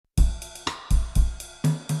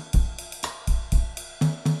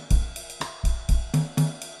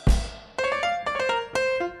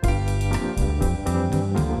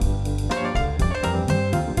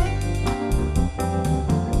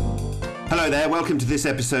there, welcome to this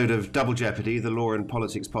episode of Double Jeopardy, the Law and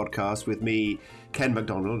Politics podcast with me, Ken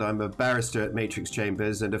Macdonald. I'm a barrister at Matrix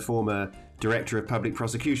Chambers and a former Director of Public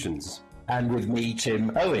Prosecutions. And with me,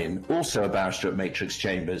 Tim Owen, also a barrister at Matrix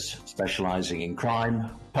Chambers, specialising in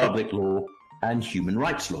crime, public law and human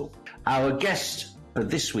rights law. Our guest for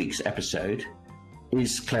this week's episode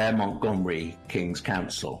is Clare Montgomery, King's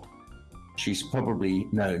Counsel. She's probably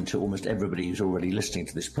known to almost everybody who's already listening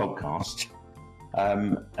to this podcast.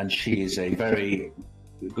 And she is a very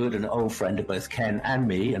good and old friend of both Ken and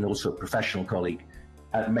me, and also a professional colleague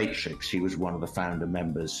at Matrix. She was one of the founder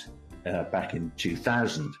members back in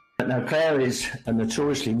 2000. Now, Clare is a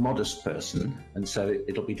notoriously modest person, and so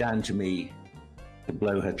it'll be down to me to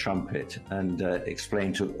blow her trumpet and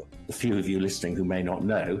explain to a few of you listening who may not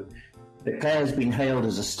know that Clare has been hailed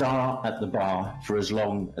as a star at the bar for as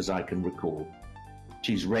long as I can recall.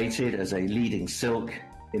 She's rated as a leading silk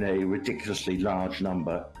in a ridiculously large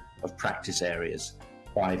number of practice areas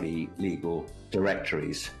by the legal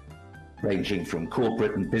directories, ranging from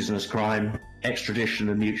corporate and business crime, extradition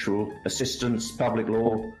and mutual assistance, public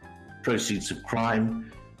law, proceeds of crime,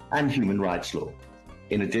 and human rights law.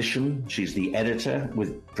 In addition, she's the editor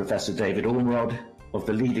with Professor David Ormrod of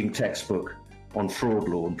the leading textbook on fraud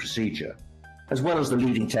law and procedure, as well as the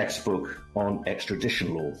leading textbook on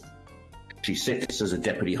extradition law. She sits as a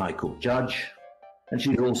Deputy High Court judge, and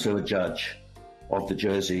she's also a judge of the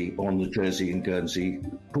Jersey and Guernsey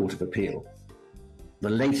Court of Appeal. The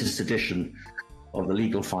latest edition of the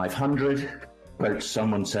Legal 500 quotes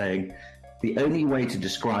someone saying, "The only way to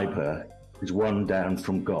describe her is one down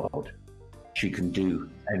from God. She can do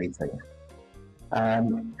anything."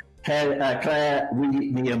 Clare, we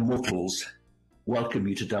mere mortals welcome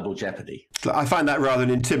you to Double Jeopardy. I find that rather an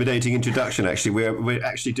intimidating introduction, actually. We're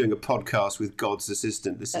actually doing a podcast with God's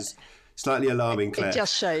assistant. This is slightly alarming, Clare. It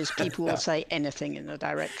just shows people will say anything in the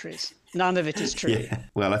directories. None of it is true. Yeah.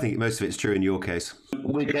 Well, I think most of it's true in your case.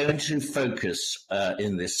 We're going to focus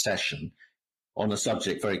in this session on a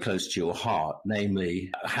subject very close to your heart,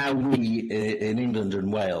 namely how we in England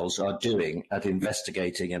and Wales are doing at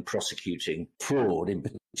investigating and prosecuting fraud, in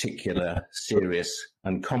particular serious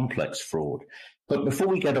and complex fraud. But before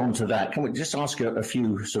we get on to that, can we just ask you a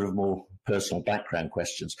few sort of more personal background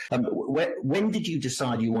questions? When did you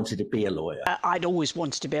decide you wanted to be a lawyer? I'd always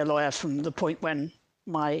wanted to be a lawyer from the point when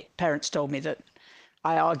my parents told me that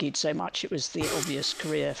I argued so much it was the obvious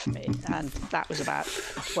career for me, and that was about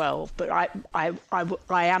 12. But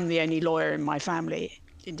I am the only lawyer in my family,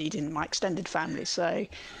 indeed in my extended family, so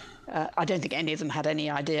I don't think any of them had any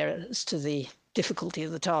idea as to the difficulty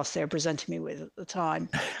of the task they were presenting me with at the time.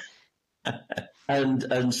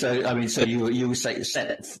 And so, I mean, so you were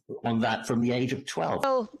set on that from the age of 12?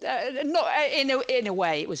 Well, not in a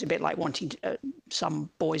way, it was a bit like wanting to, some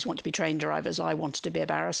boys want to be train drivers. I wanted to be a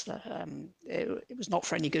barrister. It was not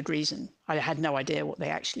for any good reason. I had no idea what they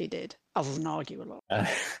actually did, other than argue a lot.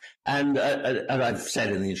 And I've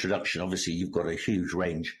said in the introduction, obviously, you've got a huge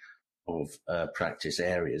range of practice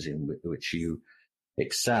areas in which you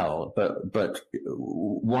excel. But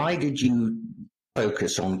why did you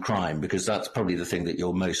focus on crime? Because that's probably the thing that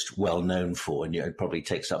you're most well known for, and it probably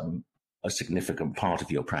takes up a significant part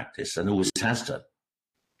of your practice and always has done.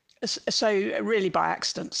 So really by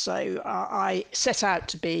accident. So I set out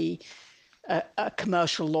to be a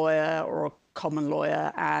commercial lawyer or a common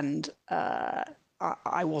lawyer, and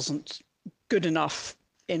I wasn't good enough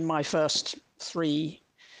in my first 3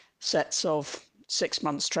 sets of 6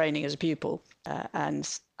 months training as a pupil,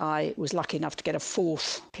 and I was lucky enough to get a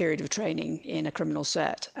 4th period of training in a criminal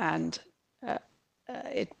set, and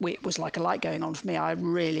it was like a light going on for me. I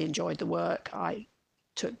really enjoyed the work. I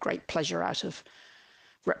took great pleasure out of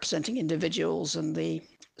representing individuals and the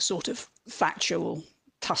sort of factual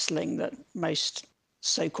tussling that most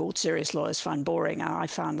so-called serious lawyers find boring. And I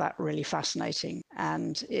found that really fascinating,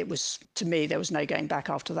 and it was, to me, there was no going back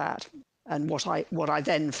after that. And what I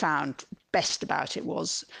then found best about it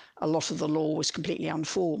was a lot of the law was completely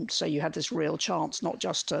unformed. So you had this real chance not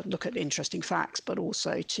just to look at interesting facts, but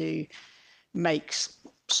also to make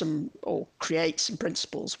some or create some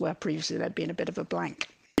principles where previously there'd been a bit of a blank.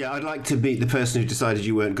 Yeah, I'd like to meet the person who decided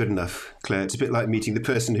you weren't good enough, Clare. It's a bit like meeting the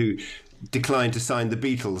person who declined to sign the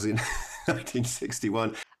Beatles in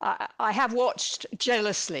 1961. I have watched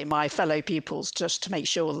jealously my fellow pupils just to make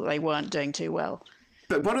sure that they weren't doing too well.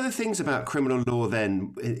 But one of the things about criminal law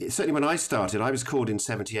then, certainly when I started, I was called in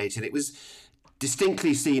 78, and it was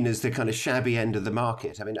distinctly seen as the kind of shabby end of the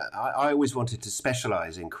market. I mean, I always wanted to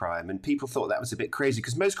specialise in crime, and people thought that was a bit crazy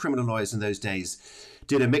because most criminal lawyers in those days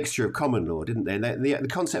did a mixture of common law, didn't they? And the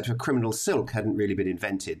concept of criminal silk hadn't really been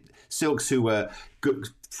invented. Silks who were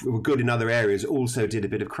good in other areas also did a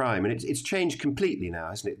bit of crime, and it's changed completely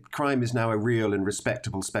now, isn't it? Crime is now a real and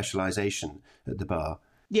respectable specialisation at the bar.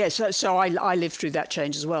 Yeah, so I lived through that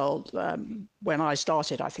change as well. When I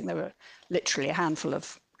started, I think there were literally a handful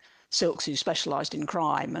of silks who specialised in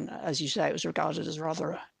crime, and as you say, it was regarded as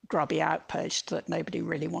rather a grubby outpost that nobody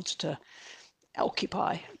really wanted to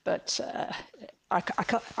occupy. But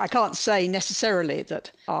I can't say necessarily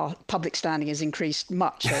that our public standing has increased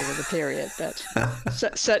much over the period, but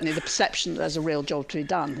certainly the perception that there's a real job to be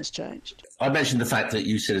done has changed. I mentioned the fact that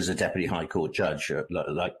you sit as a Deputy High Court judge,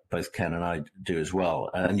 like both Ken and I do as well,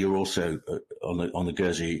 and you're also on the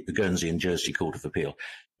Guernsey and Jersey Court of Appeal.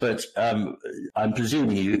 But I'm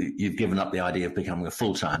presuming you've given up the idea of becoming a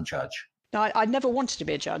full-time judge. No, I never wanted to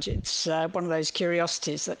be a judge. It's one of those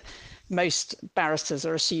curiosities that most barristers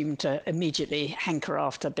are assumed to immediately hanker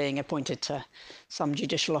after being appointed to some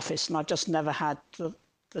judicial office, and I've just never had the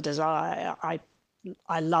desire.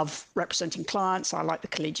 I love representing clients. I like the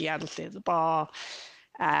collegiality of the bar,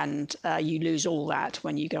 and you lose all that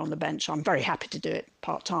when you go on the bench. I'm very happy to do it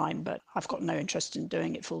part-time, but I've got no interest in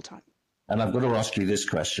doing it full-time. And I've got to ask you this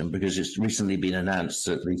question because it's recently been announced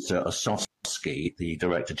that Lisa Ossowski, the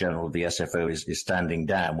Director General of the SFO, is standing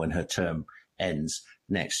down when her term ends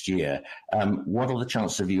next year. What are the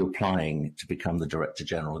chances of you applying to become the Director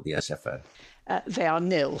General of the SFO? They are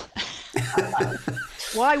nil.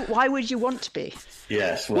 Why would you want to be?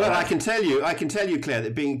 Yes. Well, I can tell you, Claire,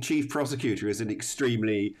 that being Chief Prosecutor is an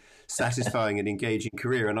extremely satisfying and engaging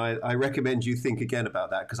career, and I recommend you think again about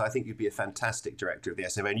that, because I think you'd be a fantastic director of the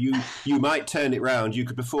SFO, and you might turn it round. You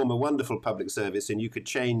could perform a wonderful public service, and you could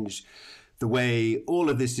change the way all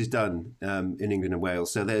of this is done in England and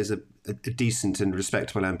Wales. So there's a decent and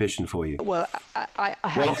respectable ambition for you. Well, I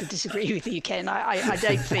have to disagree with you, Ken. I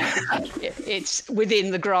don't think it's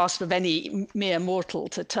within the grasp of any mere mortal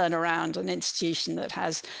to turn around an institution that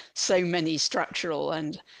has so many structural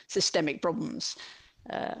and systemic problems.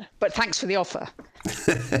 But thanks for the offer.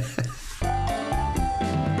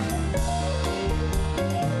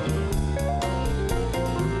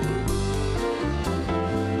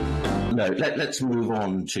 No, let's move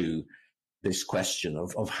on to this question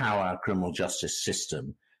of how our criminal justice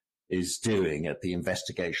system is doing at the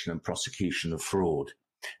investigation and prosecution of fraud.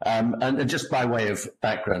 And just by way of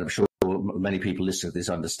background, I'm sure many people listening to this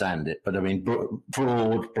understand it, but I mean,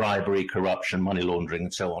 fraud, bribery, corruption, money laundering,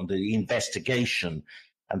 and so on, the investigation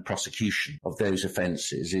and prosecution of those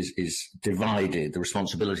offences is divided, the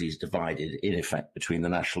responsibility is divided, in effect, between the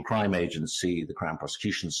National Crime Agency, the Crown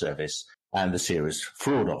Prosecution Service, and the Serious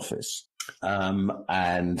Fraud Office.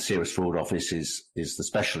 And Serious Fraud Office is the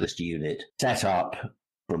specialist unit set up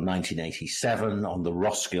from 1987 on the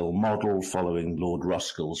Roskill model, following Lord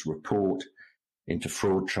Roskill's report into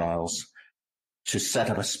fraud trials, to set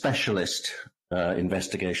up a specialist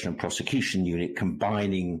investigation and prosecution unit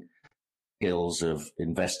combining skills of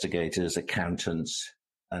investigators, accountants,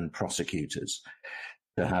 and prosecutors,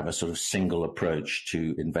 to have a sort of single approach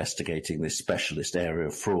to investigating this specialist area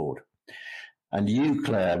of fraud. And you,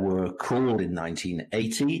 Claire, were called in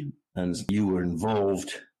 1980, and you were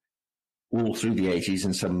involved all through the 80s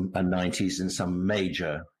and 90s in some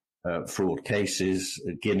major fraud cases,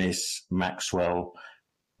 Guinness, Maxwell.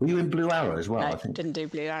 Were you in Blue Arrow as well? No, I think didn't do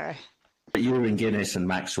Blue Arrow. But you were in Guinness and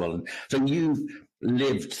Maxwell. And so you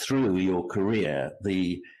lived through your career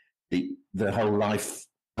the whole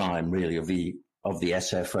lifetime, really, of the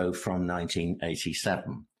SFO from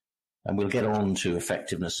 1987. And we'll get on to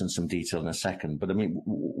effectiveness in some detail in a second. But I mean,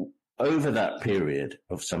 over that period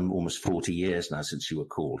of some almost 40 years now since you were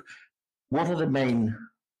called, what are the main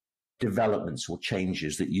developments or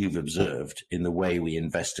changes that you've observed in the way we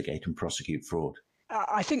investigate and prosecute fraud?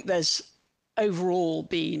 I think there's overall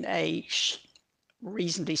been a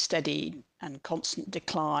reasonably steady and constant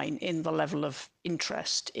decline in the level of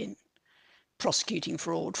interest in prosecuting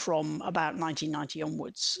fraud from about 1990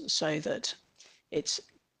 onwards, so that it's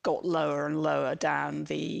got lower and lower down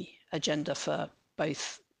the agenda for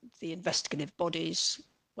both the investigative bodies,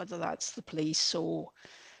 whether that's the police or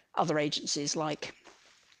other agencies like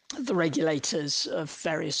the regulators of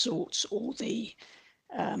various sorts, or the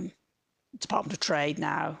Department of Trade,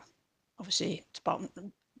 now obviously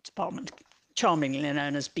department charmingly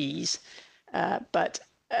known as Bees. But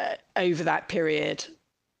over that period,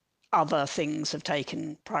 other things have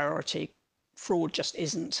taken priority. Fraud just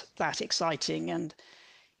isn't that exciting, and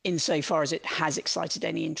insofar as it has excited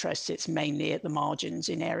any interest, it's mainly at the margins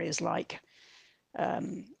in areas like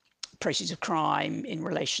proceeds of crime in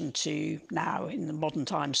relation to, now in the modern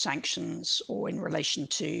times, sanctions, or in relation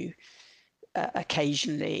to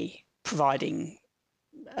occasionally providing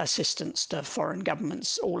assistance to foreign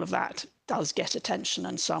governments. All of that does get attention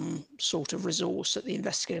and some sort of resource at the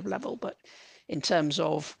investigative level. But in terms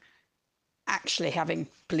of actually having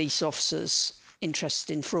police officers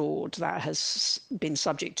interested in fraud, that has been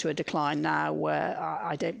subject to a decline now, where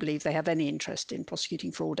I don't believe they have any interest in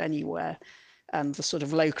prosecuting fraud anywhere. And the sort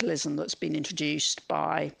of localism that's been introduced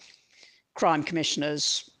by crime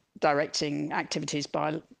commissioners directing activities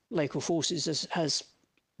by local forces has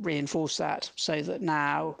reinforced that, so that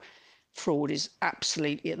now fraud is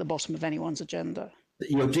absolutely at the bottom of anyone's agenda.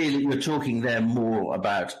 You're talking there more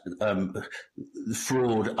about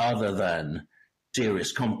fraud other than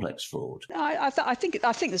serious complex fraud. I think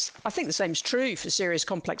the same is true for serious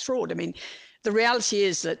complex fraud. I mean, the reality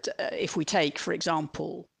is that if we take, for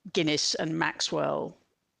example, Guinness and Maxwell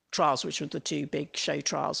trials, which were the two big show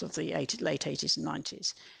trials of the late 80s and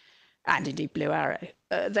 90s, and indeed Blue Arrow,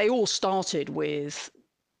 they all started with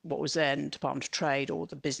what was then Department of Trade or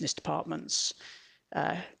the business department's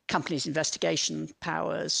companies' investigation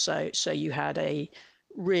powers. So you had a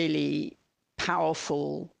really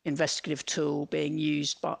powerful investigative tool being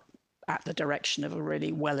used, but at the direction of a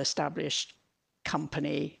really well-established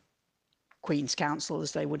company, Queen's Counsel,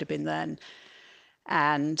 as they would have been then.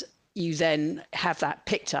 And you then have that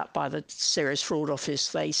picked up by the Serious Fraud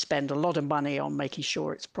Office. They spend a lot of money on making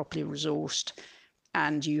sure it's properly resourced,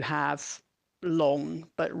 and you have long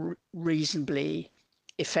but reasonably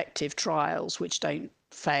effective trials which don't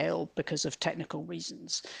fail because of technical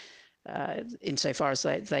reasons, insofar as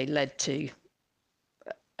they led to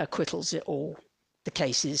acquittals or the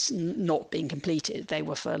cases not being completed. They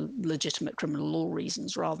were for legitimate criminal law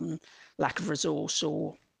reasons rather than lack of resource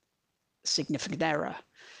or significant error.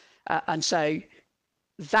 And so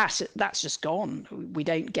that's just gone. We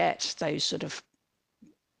don't get those sort of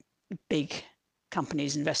big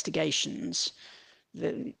companies' investigations.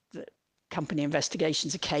 The company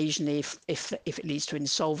investigations occasionally, if it leads to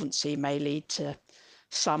insolvency, may lead to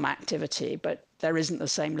some activity, but there isn't the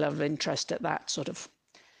same level of interest at that sort of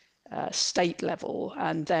state level.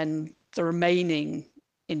 And then the remaining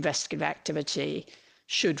investigative activity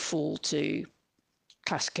should fall to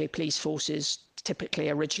classically police forces, typically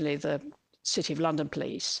originally the City of London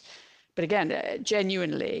Police. But again,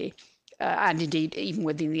 genuinely, and indeed even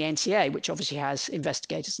within the NCA, which obviously has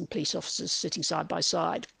investigators and police officers sitting side by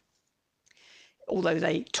side, although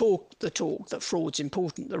they talk the talk that fraud's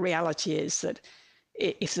important, the reality is that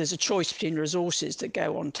if there's a choice between resources that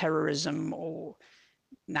go on terrorism or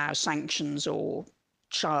now sanctions or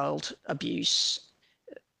child abuse,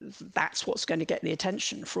 that's what's going to get the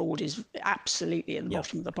attention. Fraud is absolutely at the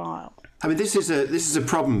bottom of the pile. I mean, this is a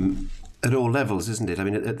problem at all levels, isn't it? I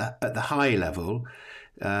mean, at the high level,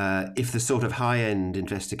 if the sort of high-end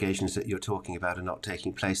investigations that you're talking about are not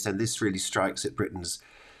taking place, then this really strikes at Britain's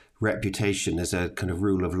reputation as a kind of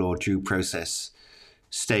rule of law, due process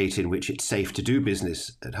state in which it's safe to do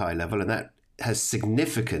business at high level, and that has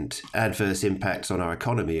significant adverse impacts on our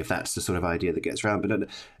economy if that's the sort of idea that gets around. But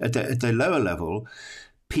at the lower level,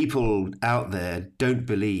 people out there don't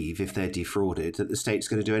believe, if they're defrauded, that the state's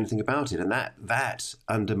going to do anything about it, and that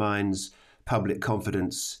undermines public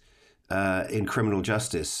confidence in criminal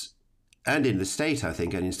justice and in the state, I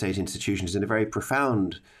think, and in state institutions in a very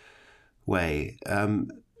profound way.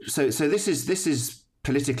 So this is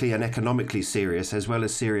politically and economically serious, as well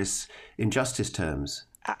as serious in justice terms.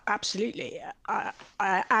 Absolutely,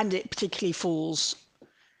 and it particularly falls.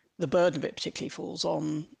 The burden of it particularly falls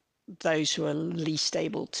on those who are least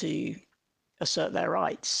able to assert their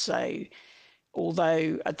rights. So,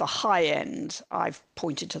 although at the high end, I've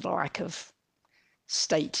pointed to the lack of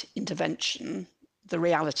state intervention, the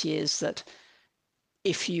reality is that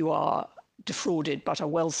if you are defrauded but are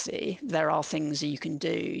wealthy, there are things that you can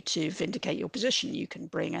do to vindicate your position. You can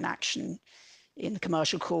bring an action in the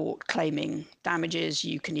commercial court claiming damages.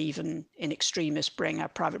 You can even, in extremis, bring a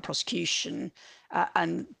private prosecution,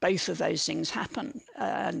 and both of those things happen.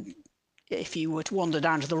 And if you were to wander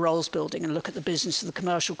down to the Rolls building and look at the business of the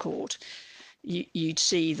commercial court, you'd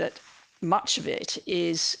see that much of it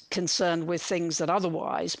is concerned with things that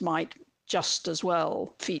otherwise might just as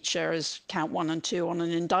well feature as count 1 and 2 on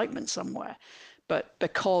an indictment somewhere. But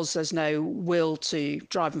because there's no will to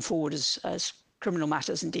drive them forward as criminal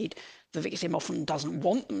matters, indeed, the victim often doesn't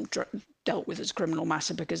want them dealt with as a criminal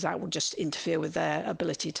matter because that would just interfere with their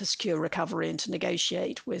ability to secure recovery and to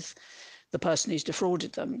negotiate with the person who's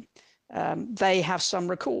defrauded them. They have some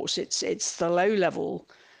recourse. It's the low-level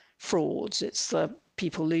frauds. It's the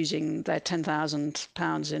people losing their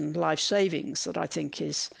 £10,000 in life savings that I think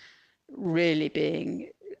is really being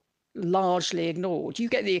largely ignored. You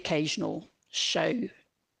get the occasional show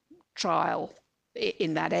trial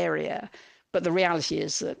in that area, but the reality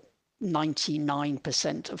is that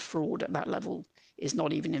 99% of fraud at that level is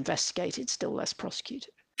not even investigated, still less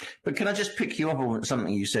prosecuted. But can I just pick you up on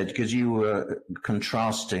something you said, because you were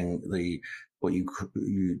contrasting what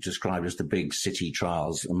you described as the big city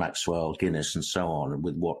trials, Maxwell, Guinness, and so on,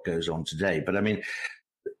 with what goes on today. But I mean,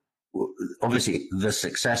 obviously, the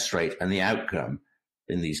success rate and the outcome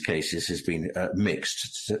in these cases has been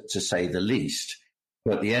mixed, to say the least.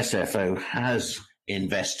 But the SFO has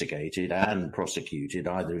investigated and prosecuted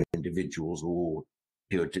either individuals or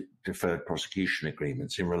deferred prosecution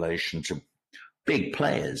agreements in relation to big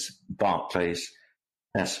players, Barclays,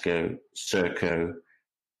 Tesco, Serco,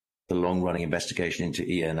 the long-running investigation into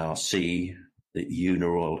ENRC, the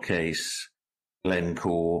Unaroyal case,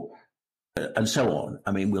 Glencore, and so on.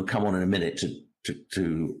 I mean, we'll come on in a minute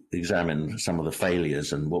to examine some of the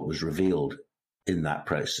failures and what was revealed in that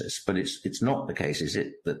process. But it's not the case, is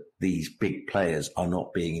it, that these big players are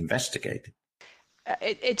not being investigated?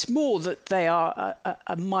 It's more that they are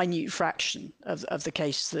a minute fraction of the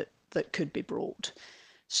case that could be brought.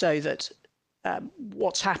 So that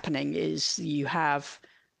what's happening is you have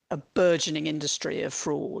a burgeoning industry of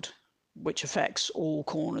fraud, which affects all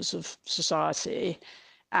corners of society,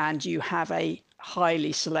 and you have a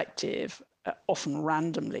highly selective, often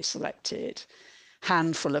randomly selected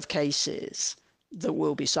handful of cases that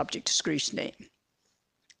will be subject to scrutiny.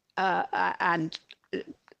 And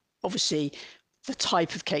obviously, the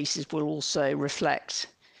type of cases will also reflect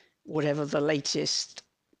whatever the latest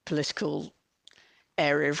political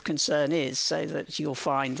area of concern is, so that you'll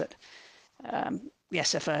find that the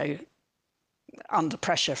SFO, under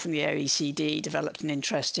pressure from the OECD, developed an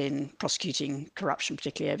interest in prosecuting corruption,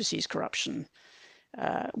 particularly overseas corruption,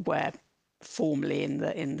 where formerly in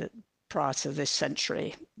the prior to this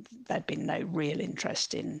century there'd been no real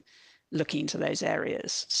interest in looking into those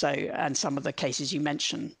areas. So, and some of the cases you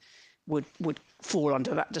mentioned would fall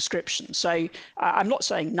under that description. So I'm not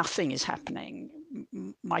saying nothing is happening.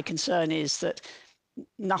 My concern is that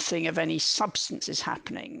nothing of any substance is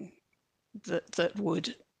happening that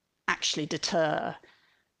would actually deter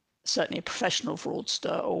certainly a professional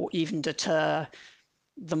fraudster, or even deter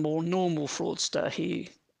the more normal fraudster who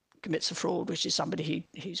commits a fraud, which is somebody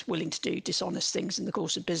who's willing to do dishonest things in the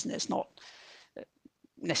course of business, not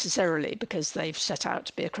necessarily because they've set out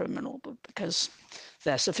to be a criminal, but because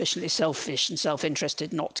they're sufficiently selfish and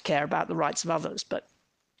self-interested not to care about the rights of others. But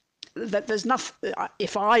there's nothing.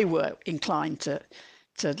 If I were inclined to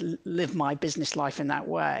live my business life in that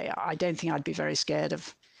way, I don't think I'd be very scared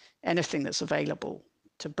of anything that's available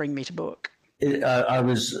to bring me to book. I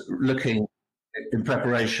was looking in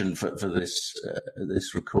preparation for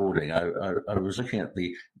this recording. I was looking at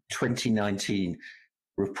the 2019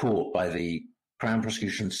 report by the Crown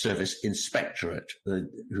Prosecution Service Inspectorate,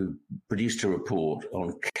 who produced a report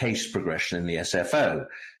on case progression in the SFO.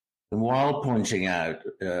 And while pointing out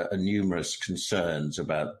numerous concerns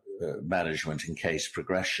about management and case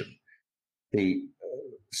progression, the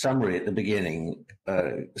summary at the beginning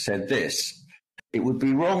said this: "It would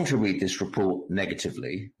be wrong to read this report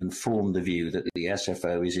negatively and form the view that the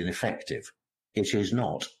SFO is ineffective. It is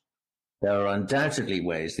not. There are undoubtedly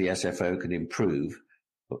ways the SFO can improve,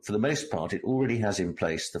 but for the most part, it already has in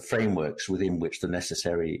place the frameworks within which the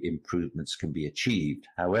necessary improvements can be achieved.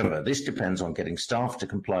 However, this depends on getting staff to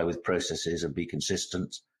comply with processes and be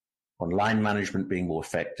consistent, on line management being more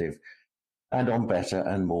effective, and on better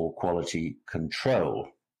and more quality control.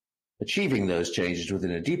 Achieving those changes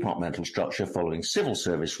within a departmental structure following civil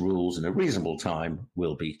service rules in a reasonable time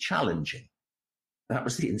will be challenging." That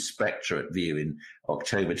was the Inspectorate view in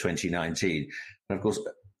October 2019. And of course,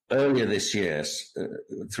 earlier this year,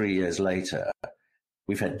 3 years later,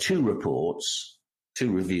 we've had two reports,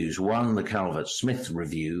 two reviews. One, the Calvert-Smith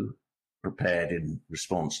review, prepared in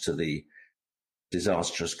response to the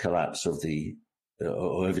disastrous collapse of the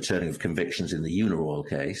overturning of convictions in the Unaroyal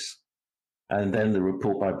case. And then the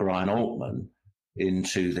report by Brian Altman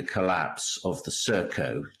into the collapse of the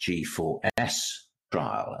Serco G4S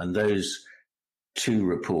trial. And those two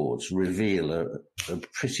reports reveal a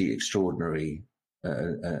pretty extraordinary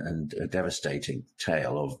and a devastating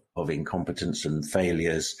tale of incompetence and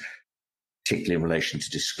failures, particularly in relation to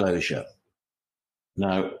disclosure.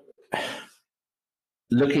 Now,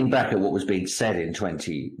 looking back at what was being said in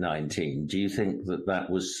 2019, do you think that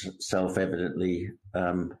was self-evidently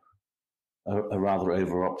a rather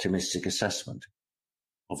over-optimistic assessment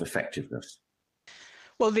of effectiveness?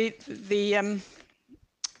 Well,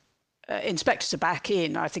 inspectors are back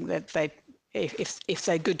in. I think that if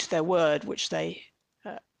they're good to their word, which they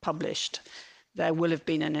published, there will have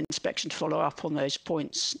been an inspection to follow up on those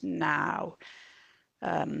points now.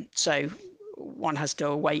 So one has to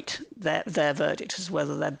await their verdict as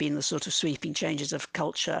whether there have been the sort of sweeping changes of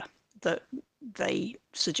culture that they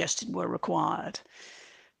suggested were required.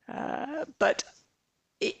 But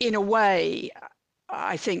in a way,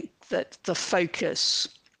 I think that the focus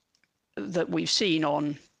that we've seen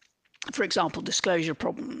on, for example, disclosure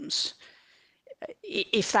problems,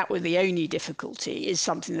 if that were the only difficulty, is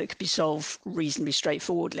something that could be solved reasonably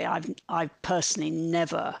straightforwardly. I've personally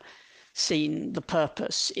never seen the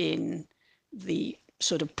purpose in the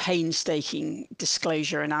sort of painstaking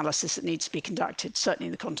disclosure analysis that needs to be conducted, certainly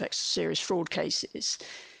in the context of serious fraud cases.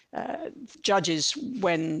 Judges,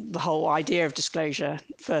 when the whole idea of disclosure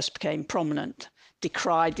first became prominent,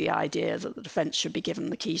 decried the idea that the defence should be given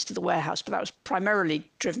the keys to the warehouse, but that was primarily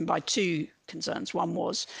driven by two concerns. One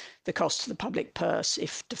was the cost to the public purse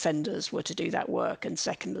if defenders were to do that work, and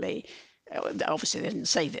secondly, obviously they didn't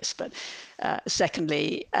say this, but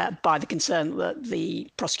secondly, by the concern that the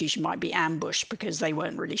prosecution might be ambushed because they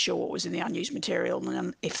weren't really sure what was in the unused material,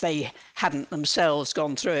 and if they hadn't themselves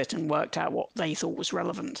gone through it and worked out what they thought was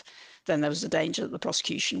relevant, then there was a danger that the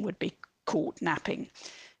prosecution would be caught napping.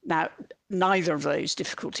 Now, neither of those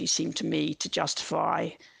difficulties seem to me to justify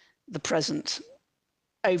the present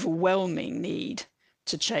overwhelming need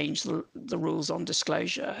to change the rules on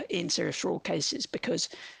disclosure in serious fraud cases, because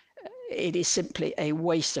it is simply a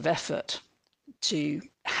waste of effort to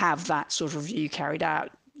have that sort of review carried out.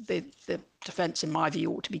 The defence, in my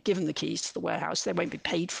view, ought to be given the keys to the warehouse. They won't be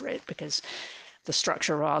paid for it because the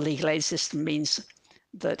structure of our legal aid system means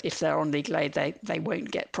that if they're on legal aid, they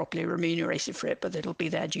won't get properly remunerated for it, but it'll be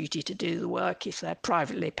their duty to do the work. If they're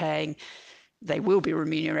privately paying, they will be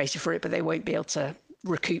remunerated for it, but they won't be able to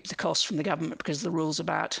recoup the costs from the government because the rules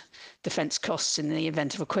about defence costs in the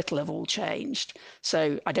event of acquittal have all changed.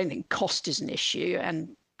 So I don't think cost is an issue,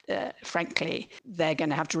 and frankly, they're going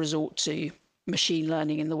to have to resort to machine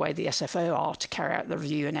learning in the way the SFO are to carry out the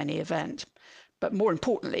review in any event. But more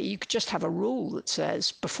importantly, you could just have a rule that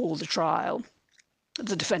says before the trial,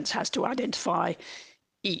 the defence has to identify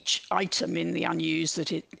each item in the unused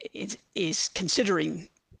that it is considering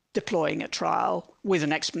deploying at trial with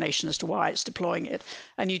an explanation as to why it's deploying it,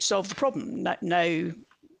 and you'd solve the problem. No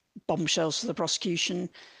bombshells for the prosecution,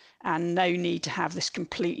 and no need to have this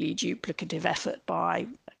completely duplicative effort by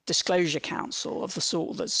disclosure counsel of the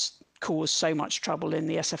sort that's caused so much trouble in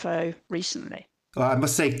the SFO recently. Well, I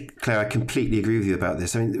must say, Claire, I completely agree with you about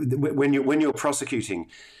this. I mean, when you're prosecuting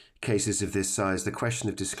cases of this size, the question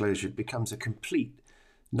of disclosure becomes a complete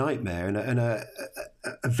nightmare, and a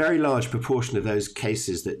very large proportion of those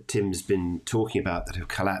cases that Tim's been talking about that have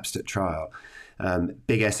collapsed at trial,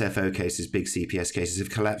 big SFO cases, big CPS cases, have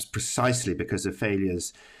collapsed precisely because of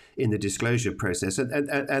failures in the disclosure process.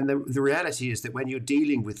 And the reality is that when you're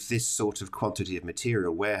dealing with this sort of quantity of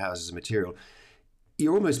material, warehouses of material,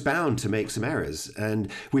 you're almost bound to make some errors.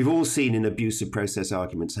 And we've all seen in abusive process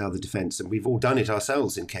arguments how the defence, and we've all done it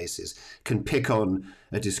ourselves in cases, can pick on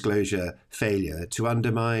a disclosure failure to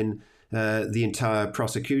undermine the entire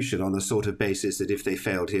prosecution on the sort of basis that if they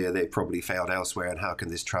failed here, they probably failed elsewhere, and how can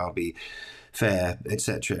this trial be fair,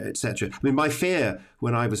 etc., etc. I mean, my fear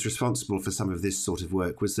when I was responsible for some of this sort of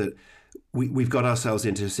work was that we've got ourselves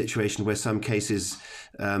into a situation where some cases,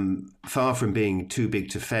 far from being too big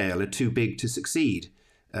to fail, are too big to succeed.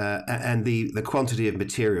 And the quantity of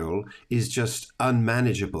material is just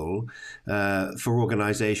unmanageable for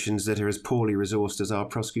organisations that are as poorly resourced as our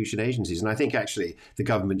prosecution agencies. And I think actually the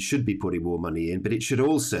government should be putting more money in, but it should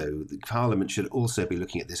also, the Parliament should also be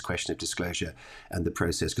looking at this question of disclosure and the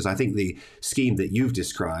process, because I think the scheme that you've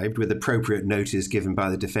described, with appropriate notice given by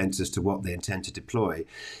the defence as to what they intend to deploy,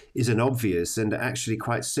 is an obvious and actually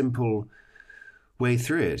quite simple way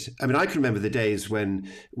through it. I mean, I can remember the days when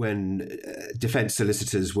defence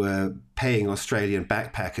solicitors were paying Australian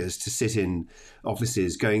backpackers to sit in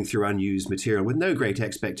offices going through unused material with no great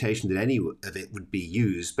expectation that any of it would be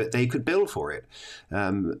used, but they could bill for it.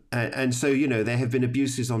 And so, you know, there have been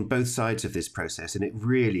abuses on both sides of this process, and it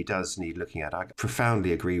really does need looking at. I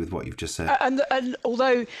profoundly agree with what you've just said. And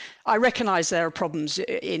although I recognise there are problems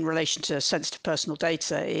in relation to sensitive personal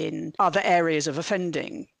data in other areas of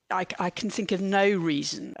offending, I can think of no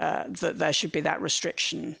reason that there should be that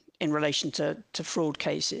restriction in relation to fraud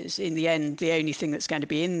cases. In the end, the only thing that's going to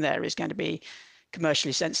be in there is going to be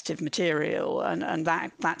commercially sensitive material, and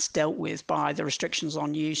that's dealt with by the restrictions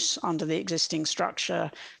on use under the existing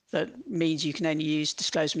structure that means you can only use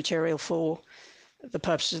disclosed material for the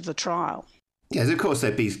purposes of the trial. Yes, of course,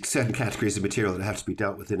 there'd be certain categories of material that have to be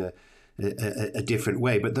dealt with in a different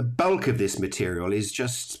way. But the bulk of this material is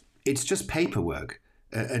it's just paperwork.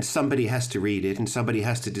 And somebody has to read it and somebody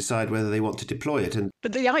has to decide whether they want to deploy it.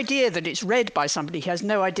 But the idea that it's read by somebody who has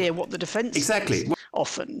no idea what the defence exactly. is,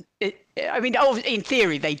 often. In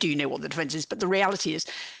theory, they do know what the defence is, but the reality is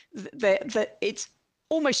that it's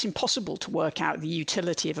almost impossible to work out the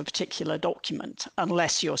utility of a particular document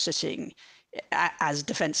unless you're sitting as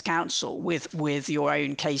defence counsel with your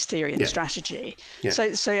own case theory and strategy. Yeah.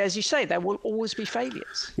 So as you say, there will always be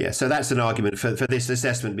failures. Yeah, so that's an argument for this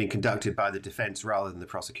assessment being conducted by the defence rather than the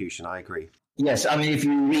prosecution. I agree. Yes, I mean, if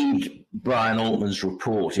you read Brian Altman's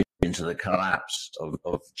report into the collapse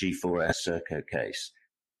of G4S Serco case,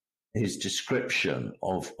 his description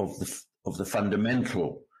of the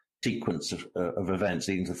fundamental sequence of events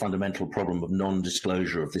leading to the fundamental problem of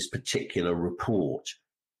non-disclosure of this particular report,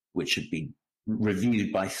 which had been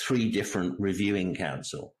reviewed by 3 different reviewing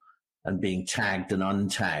counsel and being tagged and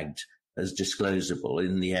untagged as disclosable,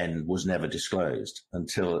 in the end was never disclosed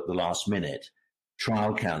until at the last minute.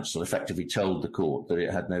 Trial counsel effectively told the court that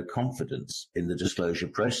it had no confidence in the disclosure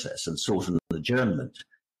process and sought an adjournment.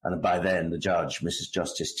 And by then, the judge, Mrs.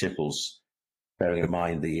 Justice Tipples, bearing in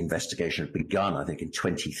mind the investigation had begun, I think, in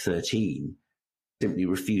 2013, simply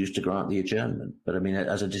refused to grant the adjournment. But I mean,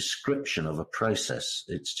 as a description of a process,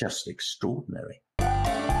 it's just extraordinary.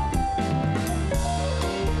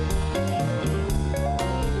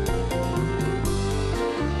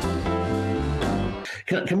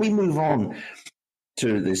 Can we move on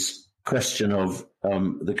to this question of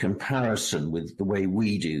the comparison with the way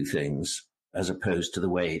we do things as opposed to the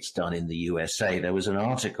way it's done in the USA? There was an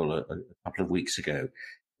article a couple of weeks ago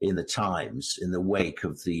in the Times in the wake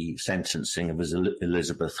of the sentencing of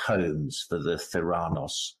Elizabeth Holmes for the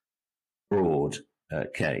Theranos fraud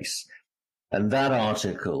case. And that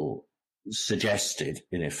article suggested,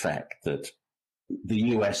 in effect, that the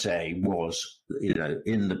USA was,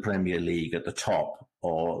 in the Premier League at the top,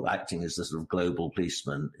 or acting as the sort of global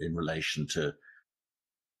policeman in relation to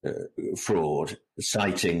fraud,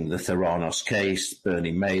 citing the Theranos case,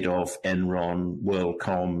 Bernie Madoff, Enron,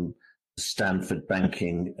 WorldCom, Stanford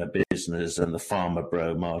banking business, and the farmer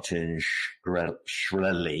bro Martin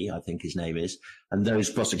Shkreli, I think his name is, and those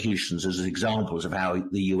prosecutions as examples of how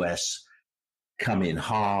the US come in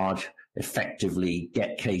hard, effectively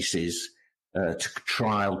get cases to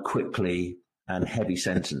trial quickly and heavy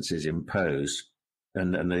sentences imposed.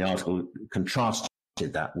 And the article contrasted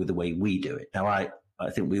that with the way we do it. Now, I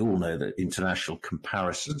think we all know that international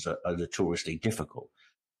comparisons are notoriously difficult.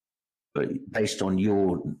 But based on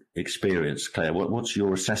your experience, Claire, what's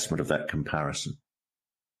your assessment of that comparison?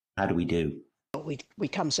 How do we do? We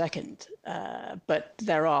come second, but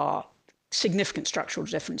there are significant structural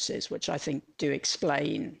differences, which I think do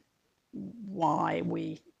explain why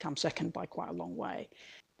we come second by quite a long way.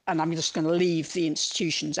 And I'm just going to leave the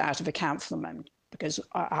institutions out of account for the moment, because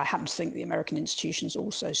I happen to think the American institutions are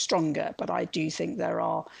also stronger, but I do think there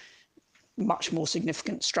are much more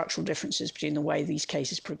significant structural differences between the way these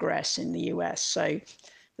cases progress in the US. So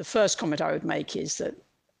the first comment I would make is that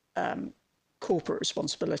corporate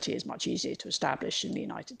responsibility is much easier to establish in the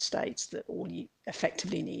United States, that all you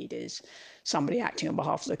effectively need is somebody acting on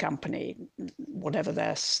behalf of the company, whatever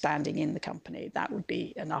they're standing in the company. That would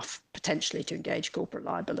be enough potentially to engage corporate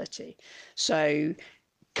liability. So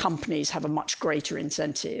companies have a much greater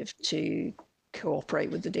incentive to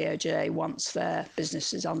cooperate with the DOJ once their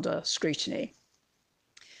business is under scrutiny.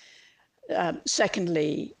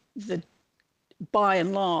 Secondly, by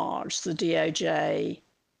and large, the DOJ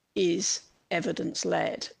is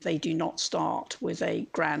evidence-led. They do not start with a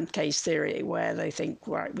grand case theory where they think,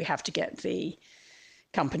 right, we have to get the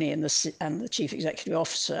company and the chief executive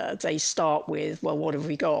officer. They start with, well, what have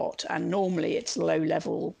we got? And normally it's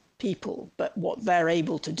low-level people, but what they're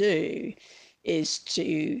able to do is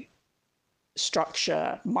to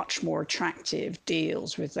structure much more attractive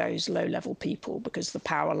deals with those low-level people, because the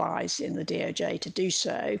power lies in the DOJ to do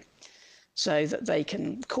so that they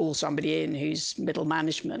can call somebody in who's middle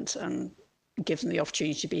management and give them the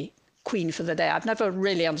opportunity to be queen for the day. I've never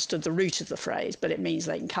really understood the root of the phrase, but it means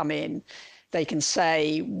they can come in, they can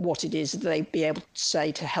say what it is that they'd be able to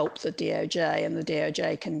say to help the DOJ, and the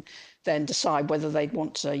DOJ can then decide whether they'd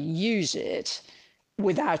want to use it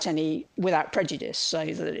without prejudice, so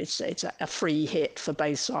that it's a free hit for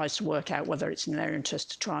both sides to work out whether it's in their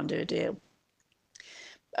interest to try and do a deal.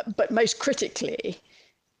 But most critically,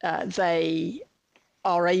 they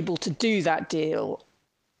are able to do that deal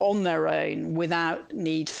on their own without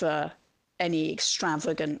need for any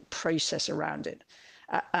extravagant process around it.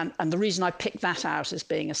 And the reason I pick that out as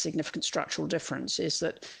being a significant structural difference is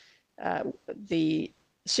that the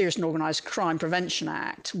Serious and Organised Crime Prevention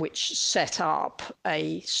Act, which set up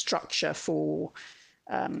a structure for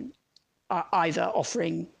either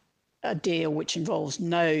offering a deal which involves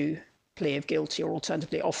no plea of guilty, or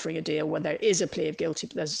alternatively offering a deal where there is a plea of guilty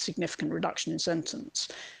but there's a significant reduction in sentence,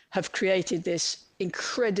 have created this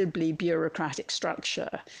incredibly bureaucratic structure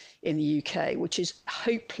in the UK, which is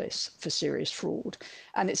hopeless for serious fraud.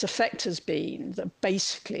 And its effect has been that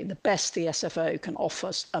basically the best the SFO can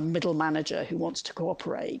offer a middle manager who wants to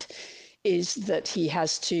cooperate is that he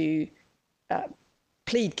has to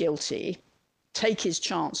plead guilty, take his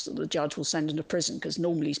chance that the judge will send him to prison, because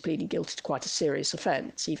normally he's pleading guilty to quite a serious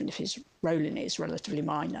offence, even if his role in it is relatively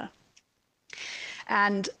minor.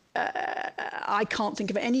 And I can't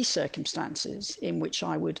think of any circumstances in which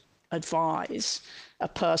I would advise a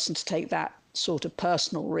person to take that sort of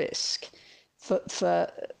personal risk for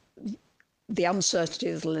the uncertainty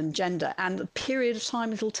it'll engender and the period of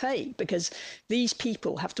time it'll take, because these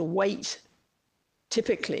people have to wait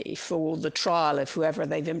typically for the trial of whoever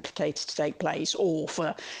they've implicated to take place, or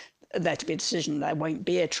for there to be a decision there won't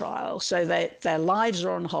be a trial. So their lives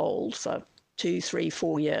are on hold for 2, 3,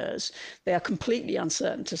 4 years. They are completely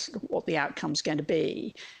uncertain as to what the outcome is going to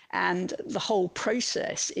be. And the whole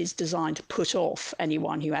process is designed to put off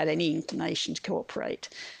anyone who had any inclination to cooperate.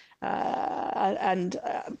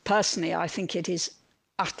 Personally, I think it is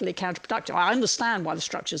utterly counterproductive. I understand why the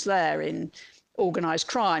structure's there in organised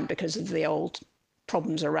crime, because of the old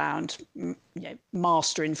problems around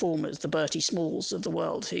master informers, the Bertie Smalls of the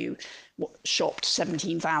world, who shopped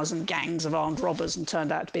 17,000 gangs of armed robbers and turned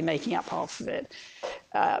out to be making up half of it.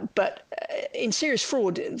 But in serious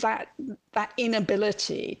fraud, that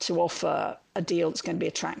inability to offer a deal that's going to be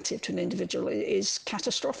attractive to an individual is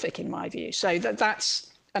catastrophic in my view. So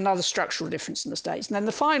that's another structural difference in the States. And then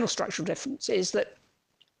the final structural difference is that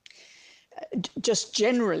just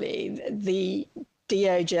generally the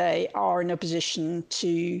DOJ are in a position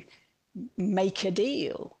to make a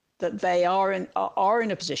deal, that they are in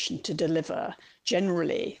a position to deliver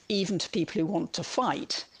generally, even to people who want to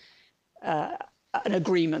fight, an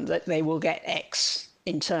agreement that they will get X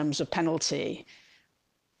in terms of penalty,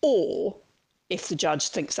 or if the judge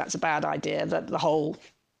thinks that's a bad idea, that the whole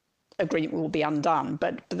agreement will be undone.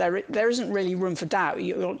 But there isn't really room for doubt.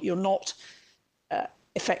 You're not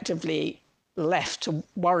effectively left to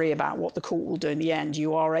worry about what the court will do in the end.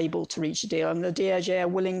 You are able to reach a deal, and the DOJ are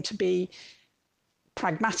willing to be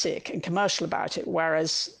pragmatic and commercial about it,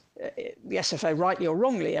 whereas the SFO, rightly or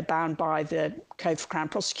wrongly, are bound by the Code for Crown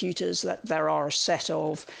Prosecutors, that there are a set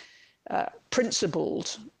of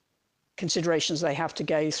principled considerations they have to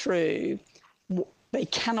go through. They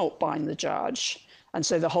cannot bind the judge, and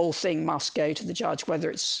so the whole thing must go to the judge,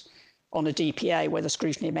 whether it's on a DPA, where the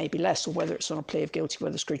scrutiny may be less, or whether it's on a plea of guilty,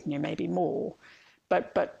 where the scrutiny may be more.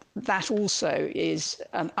 But that also is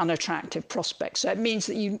an unattractive prospect. So it means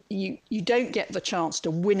that you don't get the chance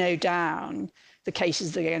to winnow down the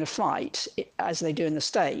cases they're going to fight, as they do in the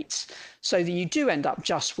States, so that you do end up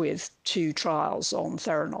just with 2 trials on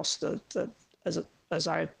Theranos, as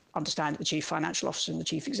I understand it, the Chief Financial Officer and the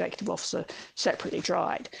Chief Executive Officer separately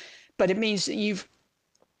tried. But it means that you've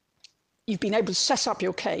been able to set up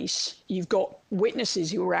your case. You've got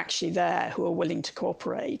witnesses who are actually there, who are willing to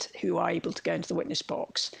cooperate, who are able to go into the witness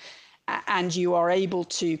box, and you are able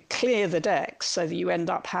to clear the decks so that you end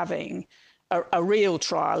up having a real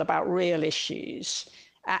trial about real issues.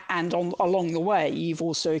 And along the way, you've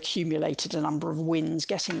also accumulated a number of wins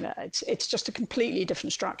getting there. It's just a completely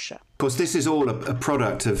different structure. Of course, this is all a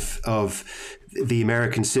product of the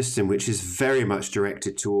American system, which is very much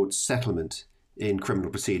directed towards settlement in criminal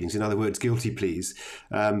proceedings. In other words, guilty pleas.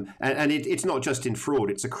 And it's not just in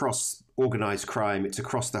fraud, it's across organised crime, it's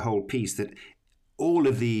across the whole piece, that all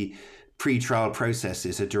of the pre-trial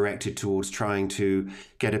processes are directed towards trying to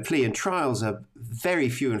get a plea. And trials are very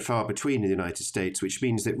few and far between in the United States, which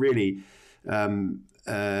means that really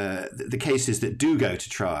the cases that do go to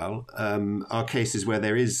trial are cases where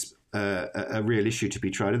there is a real issue to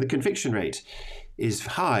be tried. And the conviction rate is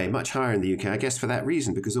high, much higher in the UK, I guess for that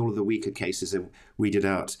reason, because all of the weaker cases are weeded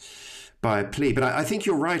out by a plea. But I think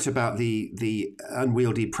you're right about the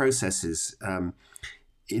unwieldy processes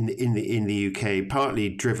in the UK, partly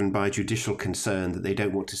driven by judicial concern that they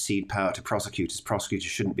don't want to cede power to prosecutors. Prosecutors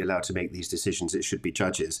shouldn't be allowed to make these decisions. It should be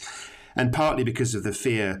judges. And partly because of the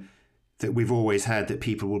fear that we've always had that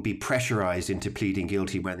people will be pressurized into pleading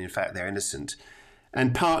guilty when in fact they're innocent.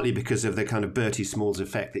 And partly because of the kind of Bertie Smalls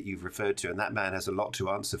effect that you've referred to, and that man has a lot to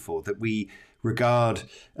answer for, that we regard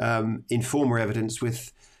informer evidence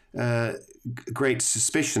with great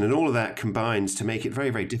suspicion. And all of that combines to make it very,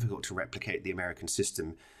 very difficult to replicate the American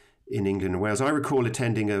system in England and Wales. I recall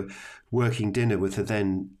attending a working dinner with the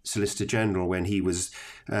then Solicitor General when he was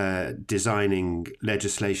designing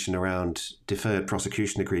legislation around deferred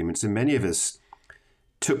prosecution agreements. And many of us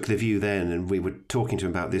took the view then, and we were talking to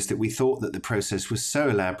him about this, that we thought that the process was so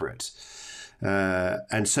elaborate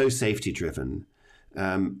and so safety-driven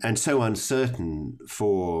and so uncertain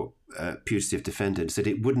for putative defendants that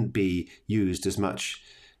it wouldn't be used as much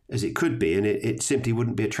as it could be, and it simply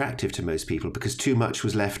wouldn't be attractive to most people because too much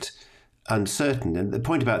was left uncertain. And the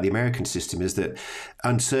point about the American system is that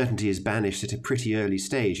uncertainty is banished at a pretty early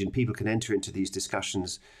stage, and people can enter into these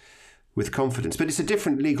discussions with confidence. But it's a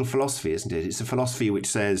different legal philosophy, isn't it? It's a philosophy which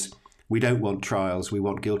says we don't want trials, we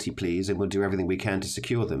want guilty pleas, and we'll do everything we can to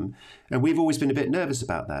secure them. And we've always been a bit nervous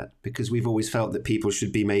about that because we've always felt that people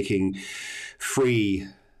should be making free,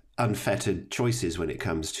 unfettered choices when it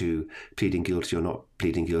comes to pleading guilty or not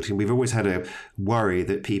pleading guilty. And we've always had a worry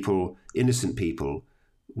that people, innocent people,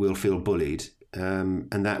 will feel bullied,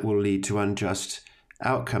 and that will lead to unjust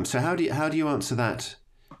outcomes. So how do you answer that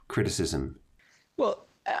criticism? Well,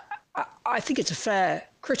 I think it's a fair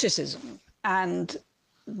criticism, and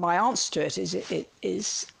my answer to it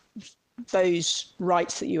is those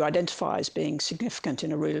rights that you identify as being significant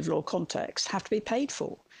in a rule of law context have to be paid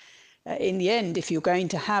for. In the end, if you're going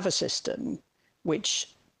to have a system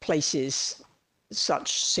which places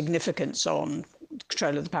such significance on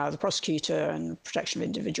control of the power of the prosecutor and protection of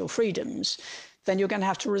individual freedoms, then you're going to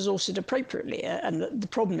have to resource it appropriately. And the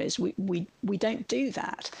problem is we don't do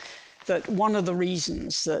that. That one of the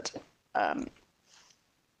reasons that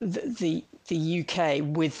the UK,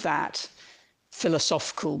 with that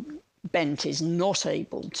philosophical bent, is not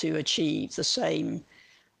able to achieve the same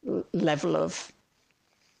level of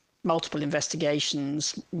multiple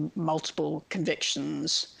investigations, multiple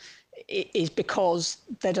convictions, is because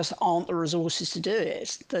there just aren't the resources to do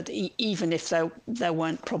it. That even if there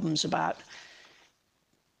weren't problems about,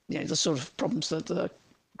 the sort of problems that the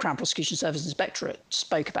Crown Prosecution Service Inspectorate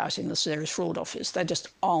spoke about in the Serious Fraud Office, there just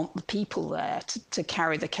aren't the people there to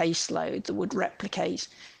carry the caseload that would replicate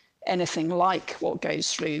anything like what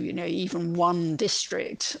goes through, even one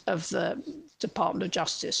district of the Department of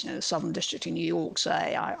Justice, the Southern District in New York,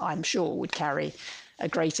 say, I'm sure would carry a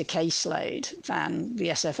greater caseload than the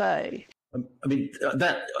SFO. I mean,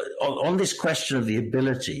 that on this question of the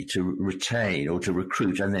ability to retain or to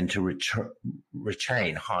recruit and then to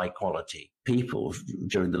retain high quality people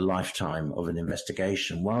during the lifetime of an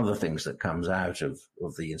investigation, one of the things that comes out of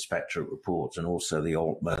the inspectorate reports and also the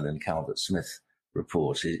Altman and Calvert-Smith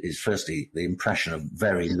report is firstly the impression of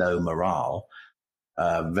very low morale,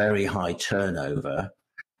 very high turnover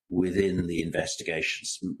within the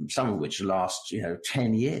investigations, some of which last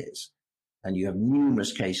 10 years. And you have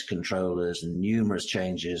numerous case controllers and numerous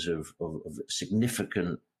changes of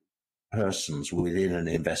significant persons within an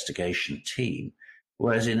investigation team.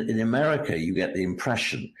 Whereas in America, you get the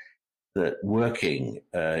impression that working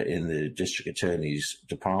in the district attorney's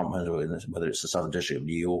department, or whether it's the Southern District of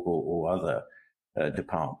New York or other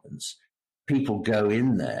departments, people go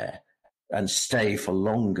in there and stay for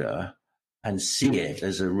longer and see it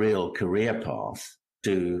as a real career path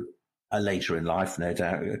to a later in life, no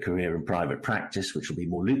doubt, a career in private practice, which will be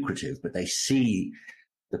more lucrative, but they see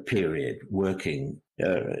the period working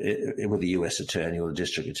with the US attorney or the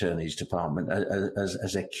district attorney's department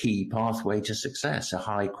as a key pathway to success, a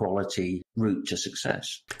high quality route to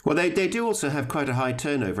success. Well, they do also have quite a high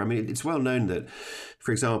turnover. I mean, it's well known that,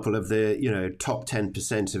 for example, of the top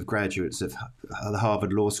 10% of graduates of the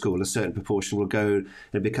Harvard Law School, a certain proportion will go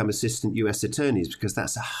and become assistant US attorneys because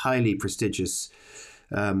that's a highly prestigious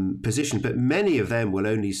position. But many of them will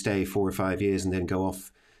only stay 4 or 5 years and then go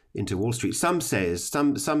off into Wall Street. Some stay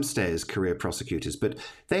as career prosecutors, but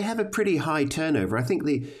they have a pretty high turnover. I think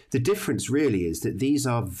the difference really is that these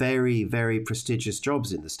are very, very prestigious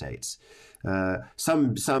jobs in the States.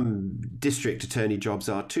 Some district attorney jobs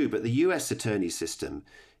are too, but the US attorney system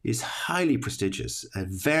is highly prestigious and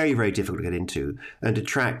very, very difficult to get into and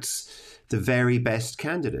attracts the very best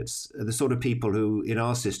candidates, the sort of people who in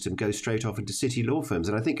our system go straight off into city law firms.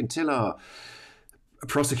 And I think until our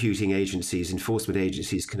prosecuting agencies, enforcement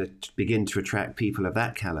agencies can begin to attract people of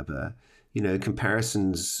that caliber,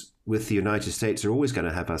 comparisons with the United States are always going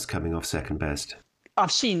to have us coming off second best.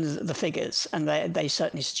 I've seen the figures, and they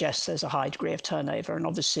certainly suggest there's a high degree of turnover. And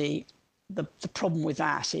obviously, the problem with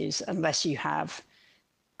that is unless you have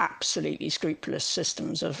absolutely scrupulous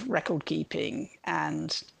systems of record keeping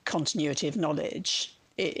and continuity of knowledge,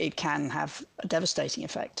 it can have a devastating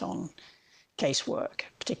effect on casework,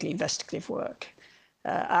 particularly investigative work.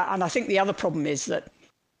 And I think the other problem is that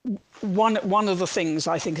one of the things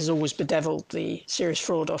I think has always bedeviled the Serious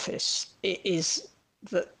Fraud Office is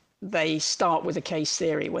that they start with a case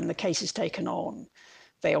theory. When the case is taken on,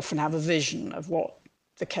 they often have a vision of what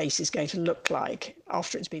the case is going to look like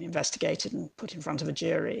after it's been investigated and put in front of a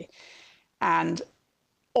jury. And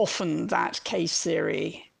often that case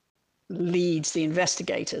theory leads the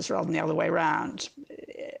investigators rather than the other way around.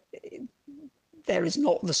 There is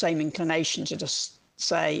not the same inclination to just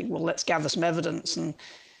say, well, let's gather some evidence and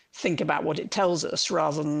think about what it tells us,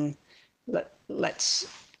 rather than let's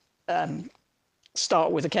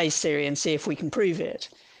start with a case theory and see if we can prove it.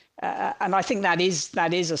 And I think that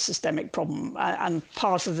is a systemic problem. And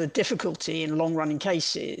part of the difficulty in long-running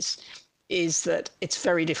cases is that it's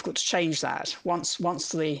very difficult to change that. Once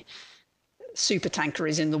the supertanker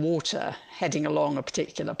is in the water heading along a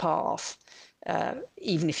particular path,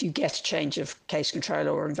 even if you get a change of case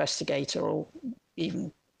controller or investigator or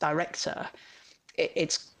even director,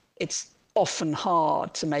 it's often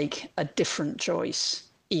hard to make a different choice,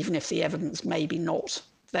 even if the evidence may be not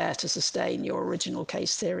there to sustain your original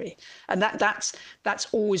case theory. And that's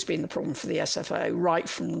always been the problem for the SFO right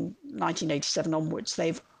from 1987 onwards.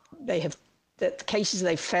 The cases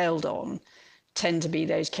they've failed on tend to be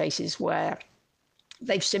those cases where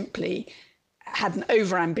they've simply had an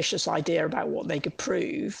overambitious idea about what they could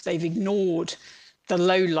prove. They've ignored the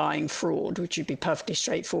low-lying fraud, which would be perfectly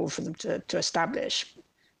straightforward for them to establish,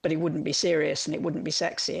 but it wouldn't be serious and it wouldn't be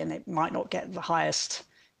sexy and it might not get the highest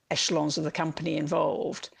echelons of the company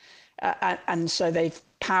involved. And so they've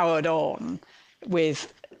powered on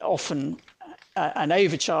with often an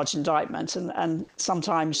overcharged indictment and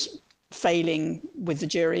sometimes failing with the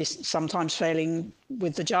jury, sometimes failing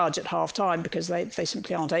with the judge at half time, because they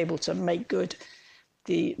simply aren't able to make good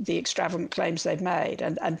the extravagant claims they've made.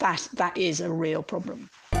 And that is a real problem.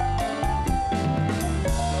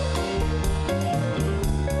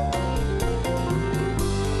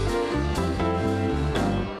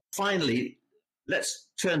 Finally, let's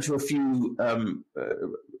turn to a few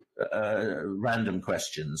random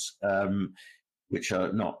questions, which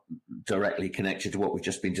are not directly connected to what we've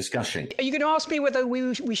just been discussing. Are you going to ask me whether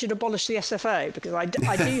we should abolish the SFO? Because I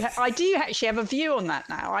do actually have a view on that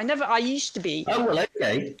now. I used to be. Oh, well,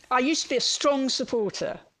 okay. I used to be a strong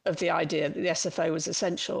supporter of the idea that the SFO was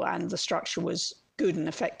essential and the structure was good and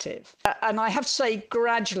effective. And I have to say,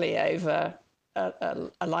 gradually over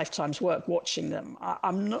a lifetime's work watching them,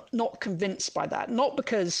 I'm not convinced by that. Not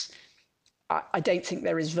because I don't think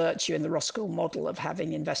there is virtue in the Roskell model of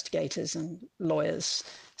having investigators and lawyers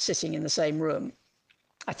sitting in the same room.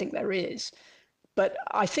 I think there is. But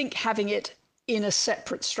I think having it in a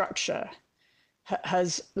separate structure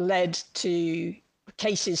has led to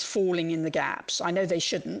cases falling in the gaps. I know they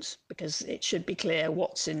shouldn't, because it should be clear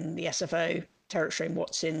what's in the SFO territory and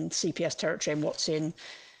what's in CPS territory and what's in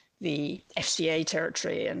the FCA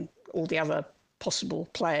territory and all the other possible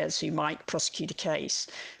players who might prosecute a case.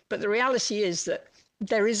 But the reality is that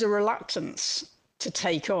there is a reluctance to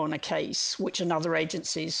take on a case which another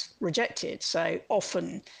agency's rejected. So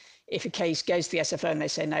often, if a case goes to the SFO and they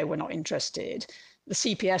say, no, we're not interested, the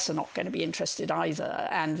CPS are not going to be interested either.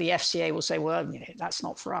 And the FCA will say, well, that's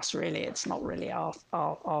not for us, really. It's not really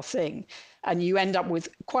our thing. And you end up with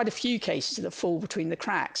quite a few cases that fall between the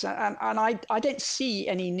cracks. And I don't see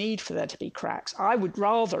any need for there to be cracks. I would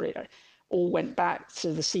rather it all went back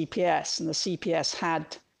to the CPS, and the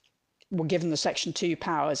CPS were given the Section 2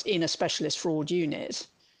 powers in a specialist fraud unit,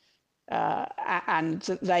 and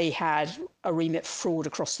that they had a remit for fraud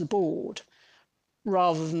across the board,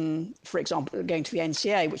 rather than, for example, going to the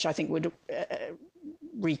NCA, which I think would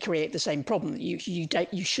recreate the same problem. You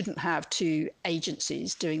shouldn't have two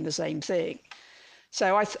agencies doing the same thing.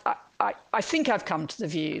 So I think I've come to the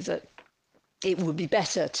view that it would be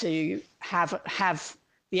better to have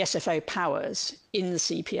the SFO powers in the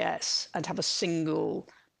CPS and have a single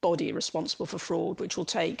body responsible for fraud, which will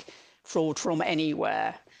take fraud from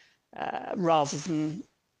anywhere, rather than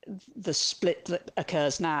the split that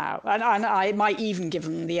occurs now. And I might even give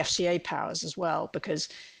them the FCA powers as well, because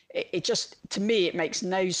it just, to me, it makes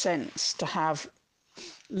no sense to have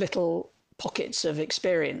little pockets of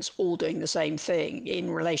experience all doing the same thing in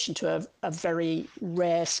relation to a very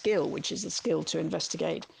rare skill, which is the skill to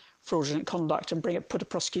investigate fraudulent conduct and put a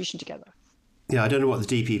prosecution together. Yeah, I don't know what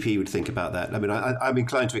the DPP would think about that. I mean, I'm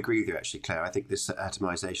inclined to agree with you, actually, Claire. I think this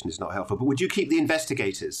atomisation is not helpful. But would you keep the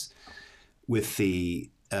investigators with the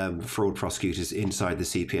fraud prosecutors inside the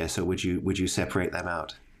CPS, or would you separate them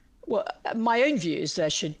out? Well, my own view is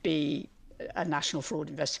there should be a national fraud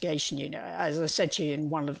investigation unit. As I said to you in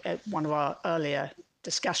one of our earlier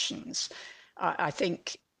discussions, I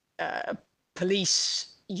think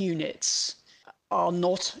police units are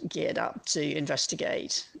not geared up to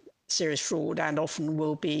investigate serious fraud, and often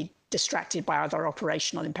will be distracted by other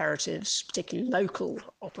operational imperatives, particularly local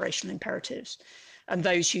operational imperatives. And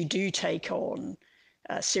those who do take on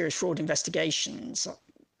serious fraud investigations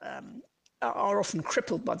are often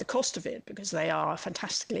crippled by the cost of it because they are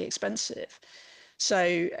fantastically expensive.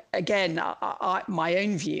 So again, my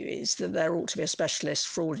own view is that there ought to be a specialist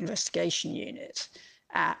fraud investigation unit,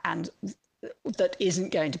 and that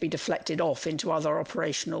isn't going to be deflected off into other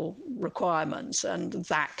operational requirements, and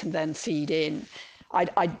that can then feed in.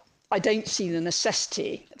 I don't see the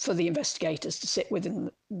necessity for the investigators to sit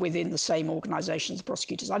within the same organisation as the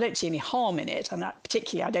prosecutors. I don't see any harm in it, and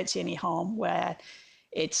particularly I don't see any harm where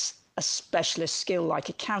it's a specialist skill like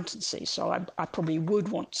accountancy. So I probably would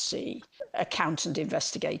want to see accountant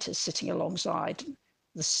investigators sitting alongside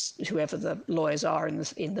whoever the lawyers are in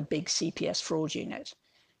the big CPS fraud unit.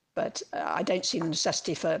 But I don't see the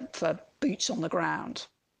necessity for boots on the ground.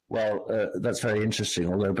 Well, that's very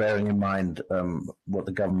interesting, although bearing in mind what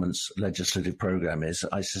the government's legislative programme is,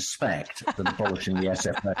 I suspect that abolishing the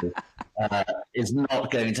SFO is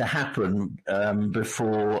not going to happen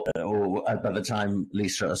before or by the time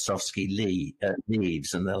Lisa Ostrovsky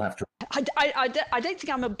leaves, and they'll have to... I don't think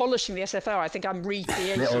I'm abolishing the SFO. I think I'm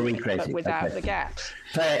recreating it, but without the gaps.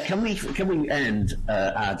 Claire, can we end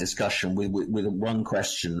our discussion with one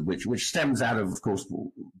question which stems out of course,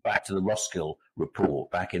 back to the Roskill report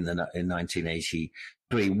back in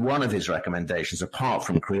 1983. One of his recommendations, apart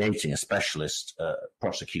from creating a specialist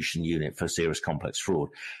prosecution unit for serious complex fraud,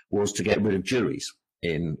 was to get rid of juries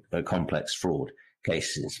in complex fraud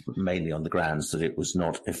cases, mainly on the grounds that it was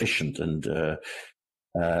not efficient and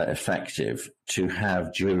effective to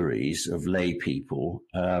have juries of lay people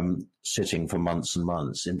sitting for months and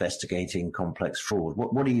months investigating complex fraud.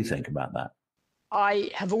 What do you think about that? I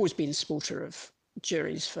have always been a supporter of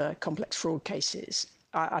juries for complex fraud cases.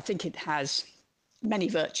 I think it has many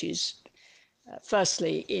virtues.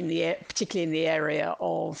 Firstly, particularly in the area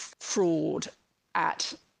of fraud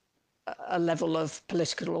at a level of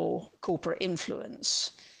political or corporate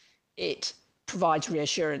influence, it provides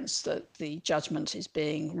reassurance that the judgment is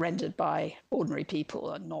being rendered by ordinary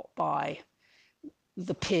people and not by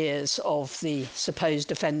the peers of the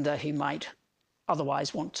supposed offender who might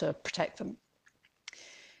otherwise want to protect them.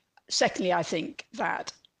 Secondly, I think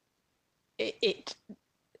that it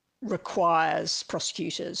requires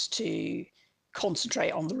prosecutors to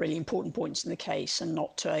concentrate on the really important points in the case and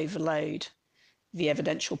not to overload the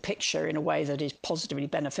evidential picture in a way that is positively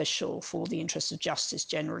beneficial for the interests of justice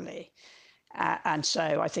generally. And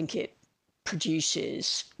so I think it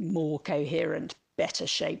produces more coherent, better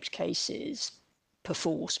shaped cases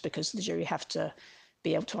perforce, because the jury have to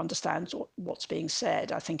be able to understand what's being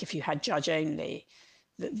said. I think if you had judge only,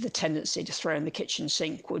 the tendency to throw in the kitchen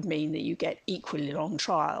sink would mean that you get equally long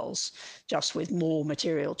trials, just with more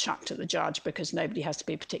material chucked at the judge, because nobody has to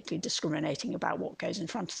be particularly discriminating about what goes in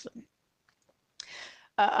front of them.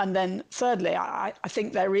 And then thirdly, I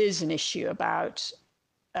think there is an issue about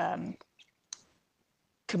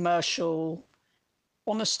commercial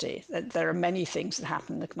honesty. There are many things that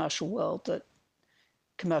happen in the commercial world that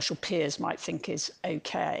commercial peers might think is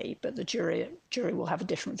okay, but the jury will have a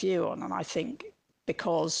different view on. And I think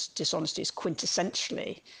because dishonesty is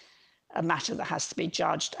quintessentially a matter that has to be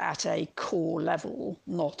judged at a core level,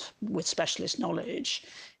 not with specialist knowledge,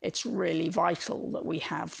 it's really vital that we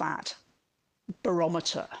have that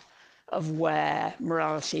barometer of where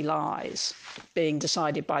morality lies being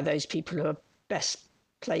decided by those people who are best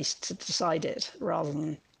placed to decide it, rather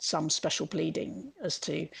than some special pleading as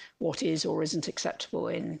to what is or isn't acceptable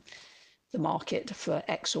in the market for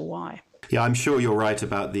X or Y. Yeah, I'm sure you're right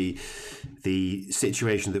about the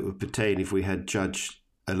situation that would pertain if we had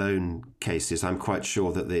judge-alone cases. I'm quite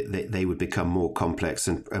sure that they would become more complex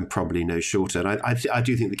and probably no shorter. And I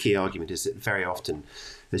do think the key argument is that very often,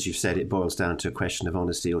 as you've said, it boils down to a question of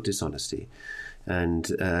honesty or dishonesty. And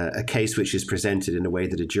a case which is presented in a way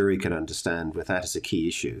that a jury can understand with that as a key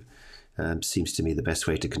issue seems to me the best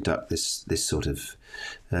way to conduct this sort of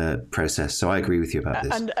process. So I agree with you about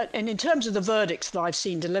this. And in terms of the verdicts that I've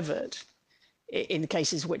seen delivered in the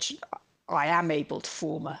cases which I am able to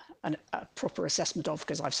form a proper assessment of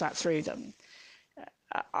because I've sat through them,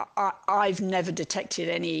 I've never detected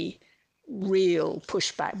any real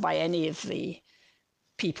pushback by any of the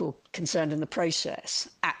people concerned in the process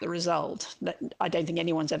at the result. I don't think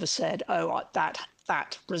anyone's ever said, oh,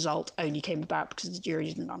 that result only came about because the jury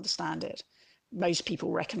didn't understand it. Most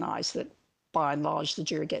people recognise that by and large the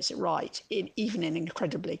jury gets it right, even in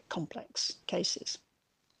incredibly complex cases.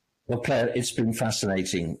 Well, Claire, it's been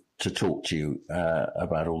fascinating to talk to you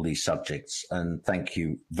about all these subjects, and thank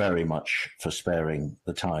you very much for sparing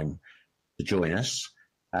the time to join us.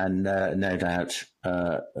 And no doubt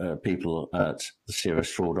people at the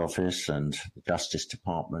Serious Fraud Office and the Justice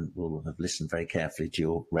Department will have listened very carefully to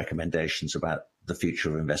your recommendations about the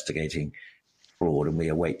future of investigating fraud, and we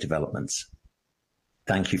await developments.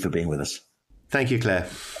 Thank you for being with us. Thank you, Claire.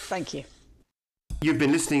 Thank you. You've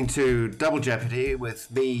been listening to Double Jeopardy with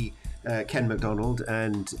me, Ken Macdonald,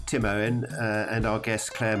 and Tim Owen, and our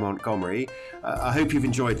guest Clare Montgomery. I hope you've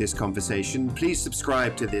enjoyed this conversation. Please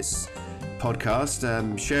subscribe to this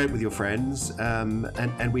podcast, share it with your friends,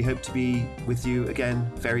 and we hope to be with you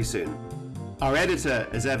again very soon. Our editor,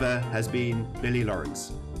 as ever, has been Billy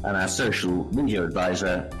Lawrence. And our social media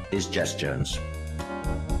advisor is Jess Jones.